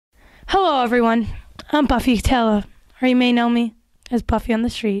Hello, everyone. I'm Buffy Cautela, or you may know me as Buffy on the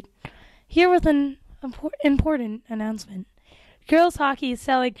Street, here with an important announcement. Girls hockey is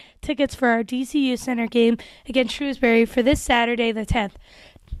selling tickets for our DCU Center game against Shrewsbury for this Saturday the 10th.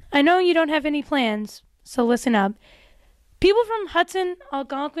 I know you don't have any plans, so listen up. People from Hudson,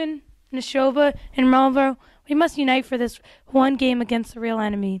 Algonquin, Neshoba, and Marlborough, we must unite for this one game against the real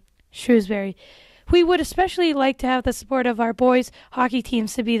enemy, Shrewsbury. We would especially like to have the support of our boys' hockey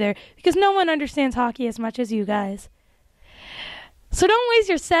teams to be there, because no one understands hockey as much as you guys. So don't waste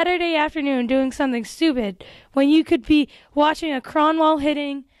your Saturday afternoon doing something stupid when you could be watching a Cronwall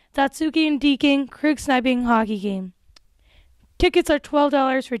hitting, Datsuki and Deaking, Krug sniping hockey game. Tickets are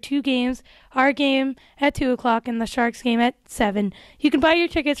 $12 for two games, our game at 2 o'clock and the Sharks game at 7. You can buy your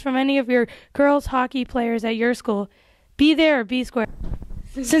tickets from any of your girls' hockey players at your school. Be there or be square.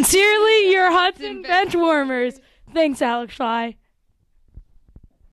 Sincerely, your Hudson Benchwarmers. Thanks, Alex Fly.